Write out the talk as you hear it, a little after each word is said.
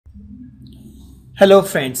Hello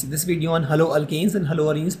friends, this video on Haloalkanes and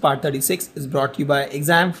Haloarenes part 36 is brought to you by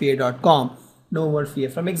examfear.com. No more fear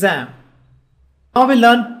from exam. Now we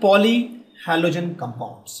learn polyhalogen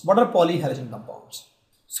compounds. What are polyhalogen compounds?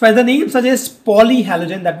 So as the name suggests,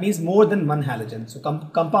 polyhalogen, that means more than one halogen. So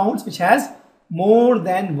compounds which has more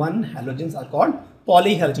than one halogens are called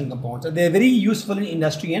polyhalogen compounds. So they are very useful in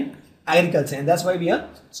industry and agriculture, and that's why we are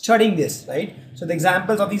studying this, right? So the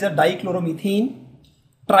examples of these are dichloromethane,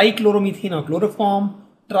 trichloromethane or chloroform,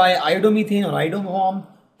 triiodomethane or iodoform,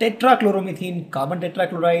 tetrachloromethane, carbon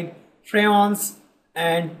tetrachloride, freons,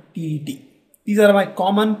 and TDT. These are my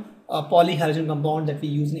common polyhalogen compounds that we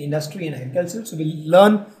use in industry and agriculture. So we'll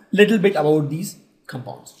learn little bit about these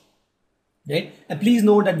compounds, right? And please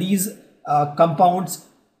note that these compounds,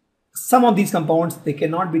 some of these compounds, they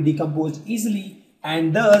cannot be decomposed easily,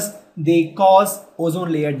 and thus they cause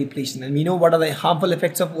ozone layer depletion. And we know what are the harmful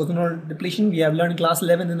effects of ozone layer depletion. We have learned in class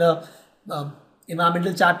 11 in the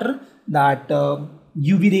environmental chapter that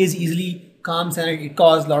UV rays easily comes and it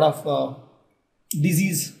causes a lot of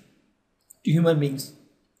disease to human beings.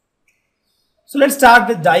 So let's start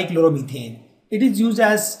with dichloromethane. It is used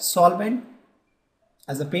as solvent,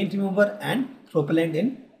 as a paint remover, and propellant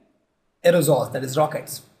in aerosols, that is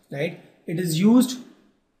rockets, right? It is used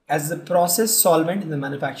as a process solvent in the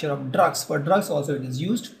manufacture of drugs. For drugs also it is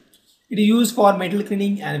used. It is used for metal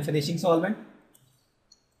cleaning and finishing solvent.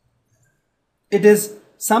 It is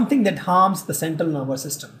something that harms the central nervous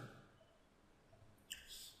system.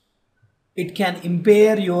 It can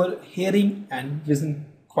impair your hearing and vision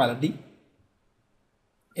quality.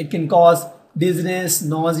 It can cause dizziness,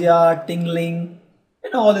 nausea, tingling,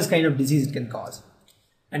 and all this kind of disease it can cause.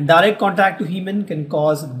 And direct contact to human can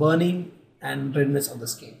cause burning and redness of the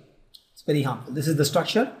skin. It's very harmful. This is the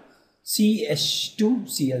structure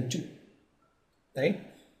CH2Cl2, right?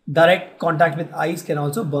 Direct contact with eyes can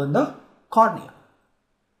also burn the cornea.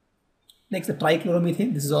 Next, the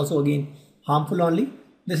trichloromethane. This is also again harmful only.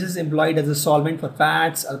 This is employed as a solvent for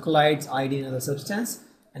fats, alkalides, iodine, and other substance.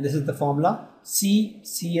 And this is the formula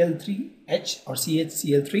CCl3H or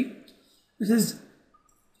CHCl3. This is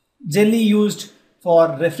generally used for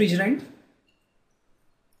refrigerant.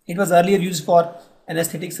 It was earlier used for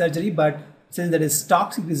anesthetic surgery, but since that is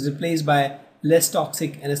toxic, it is replaced by less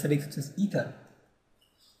toxic anesthetic such as ether.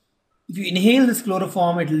 If you inhale this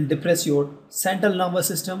chloroform, it will depress your central nervous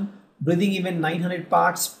system. Breathing even 900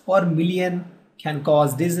 parts per million can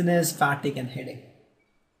cause dizziness, fatigue, and headache.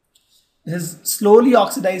 This is slowly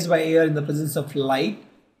oxidized by air in the presence of light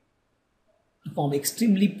to form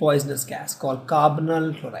extremely poisonous gas called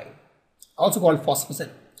carbonyl chloride, also called phosphosin.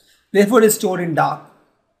 Therefore, it is stored in dark.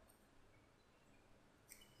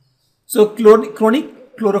 So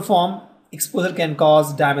chronic chloroform exposure can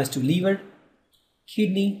cause damage to liver,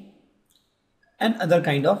 kidney, and other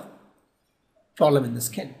kind of problem in the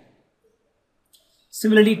skin.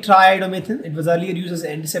 Similarly, triiodomethane, it was earlier used as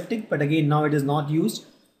antiseptic, but again now it is not used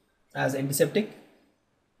as antiseptic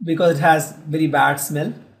because it has very bad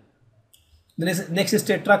smell. The next is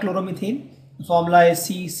tetrachloromethane. The formula is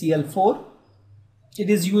CCl4. It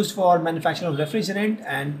is used for manufacture of refrigerant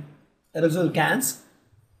and aerosol cans.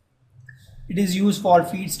 It is used for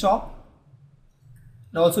feedstock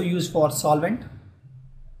and also used for solvent.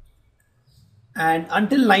 And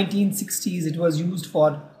until 1960s, it was used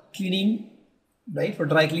for cleaning, right, for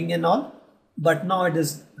dry cleaning and all. But now it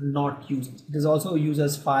is not used. It is also used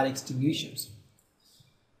as fire extinguishers.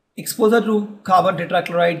 Exposure to carbon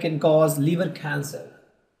tetrachloride can cause liver cancer.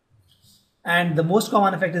 And the most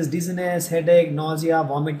common effect is dizziness, headache, nausea,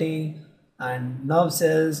 vomiting, and nerve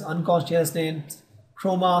cells, unconsciousness,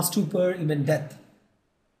 coma, stupor, even death.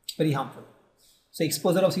 Very harmful. So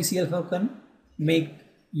exposure of CCl4 can make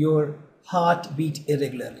your heart beat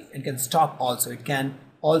irregularly and can stop also. It can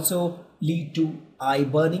also lead to eye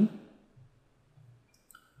burning.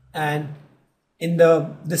 And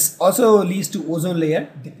this also leads to ozone layer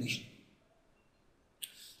depletion.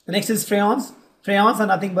 The next is freons. Freons are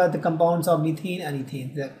nothing but the compounds of methane and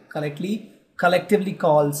ethane. They are collectively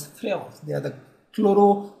called freons. They are the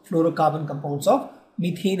chlorofluorocarbon compounds of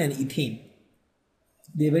methane and ethane.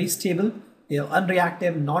 They are very stable, they are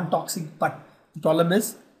unreactive, non-toxic, but the problem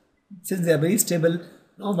is, since they are very stable,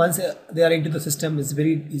 once they are into the system, it's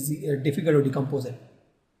very easy, difficult to decompose it,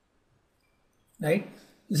 right?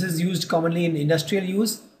 This is used commonly in industrial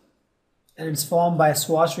use, and it's formed by a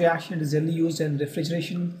Schwarz reaction. It is generally used in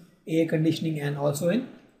refrigeration, air conditioning, and also in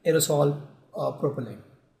aerosol propellant.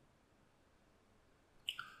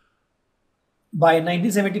 By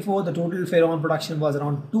 1974, the total freon production was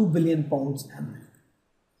around 2 billion pounds annually.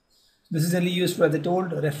 This is generally used for, as I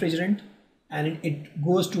told, refrigerant, and it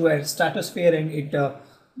goes to a stratosphere and it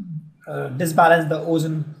disbalance the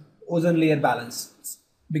ozone layer balance,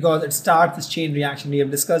 because it starts this chain reaction. We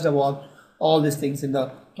have discussed about all these things in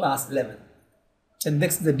the class 11. And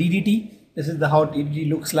next, the DDT. This is how DDT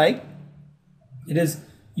looks like. It is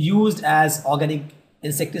used as organic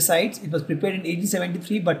insecticides. It was prepared in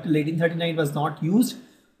 1873, but till 1839 was not used.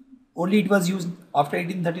 Only it was used after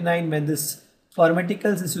 1839 when this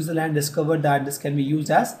pharmaceuticals in Switzerland discovered that this can be used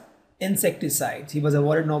as insecticides. He was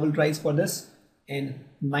awarded Nobel Prize for this in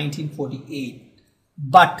 1948.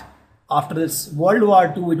 But after this World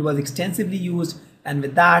War II, it was extensively used, and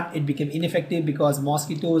with that it became ineffective because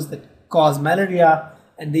mosquitoes that cause malaria,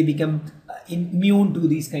 and they become immune to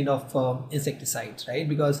these kind of insecticides, right?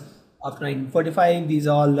 Because after 1945, these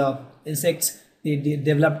all insects, they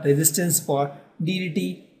developed resistance for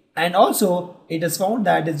DDT, and also it is found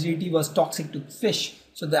that this DDT was toxic to fish,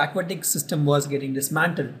 so the aquatic system was getting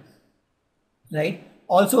dismantled, right?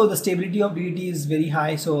 Also, the stability of DDT is very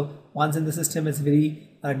high, so once in the system, it's very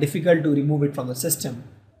difficult to remove it from the system,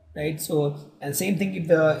 right? So, and same thing, if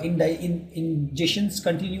the ingestions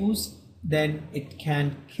continues, then it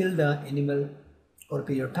can kill the animal for a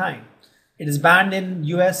period of time. It is banned in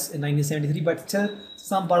US in 1973, but still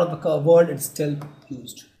some part of the world it's still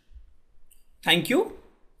used. Thank you.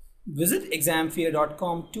 Visit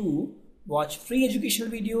examfear.com to watch free educational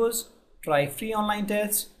videos, try free online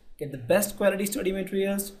tests, get the best quality study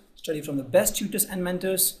materials, study from the best tutors and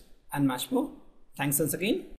mentors, and much more. Thanks once again.